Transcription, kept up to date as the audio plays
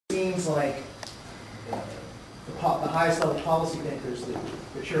seems like the highest level policy thinkers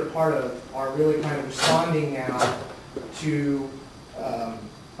that you're a part of are really kind of responding now to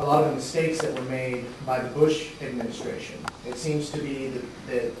a lot of the mistakes that were made by the Bush administration. It seems to be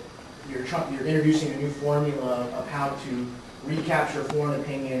that you're introducing a new formula of how to recapture foreign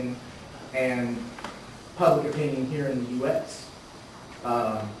opinion and public opinion here in the U.S.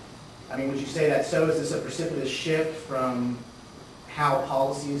 I mean, would you say that so? Is this a precipitous shift from how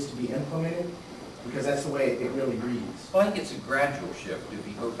policy is to be implemented? Because that's the way it really reads. Well, I think it's a gradual shift. If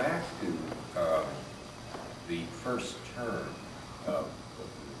you go back to the first term of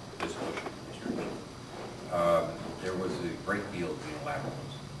this Bush administration, there was a great deal of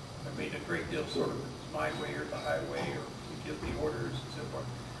unilateralism. I made a great deal sort of my way or the highway, or we give the orders and so forth.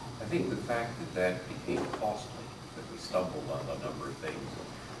 I think the fact that that became costly, that we stumbled on a number of things,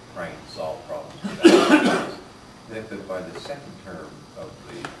 trying to solve problems without that by the second term of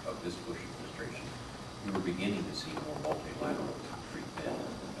this Bush administration, we were beginning to see more multilateral creep in.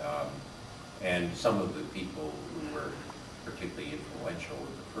 And some of the people who were particularly influential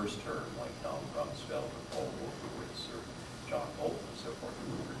in the first term, like Don Rumsfeld or Paul Wolfowitz or John Bolton and so forth,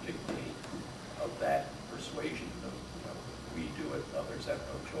 who were particularly of that persuasion of, we do it, others have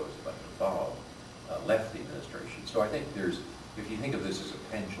no choice but to follow, left the administration. So I think if you think of this as a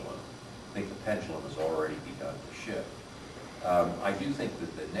pendulum, I think the pendulum has already begun to shift. I do think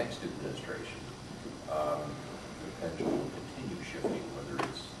that the next administration, the pendulum will continue shifting, whether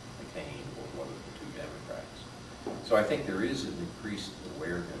it's McCain or one of the two Democrats. So I think there is an increased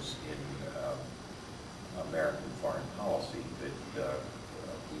awareness in American foreign policy that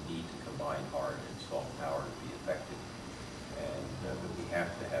we need to combine hard and soft power to be effective, and that we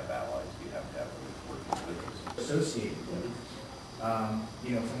have to have allies, we have to have others working with us. Associated with,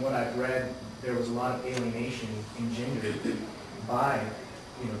 from what I've read, there was a lot of alienation engendered by,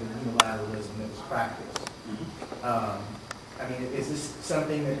 the unilateralism that was practiced. I mean, is this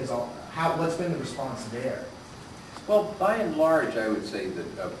something that is what's been the response there? Well, by and large, I would say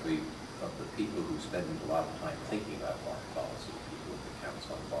that of the people who spend a lot of time thinking about foreign policy, people with the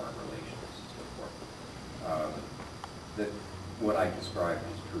Council on Foreign Relations and so forth, that what I described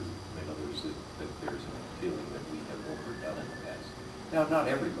is true. In other words, that there's a feeling that we have overdone in the past. Now, not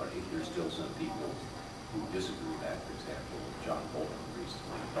everybody. There's still some people who disagree with that. For example, John Bolton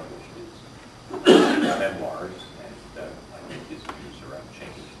recently published his memoirs, and I think his views around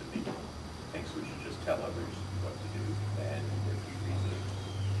change to me. Thinks we should just tell others what to do. And if you read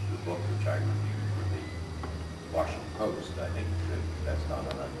the book which I reviewed for the Washington Post, I think that that's not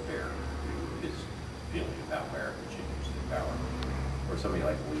an unfair view of his feeling about American change to power. Or somebody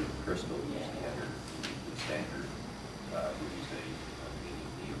like William Crystal, who's the editor of the Standard, who's a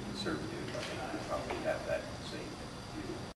neoconservative. I think we probably have that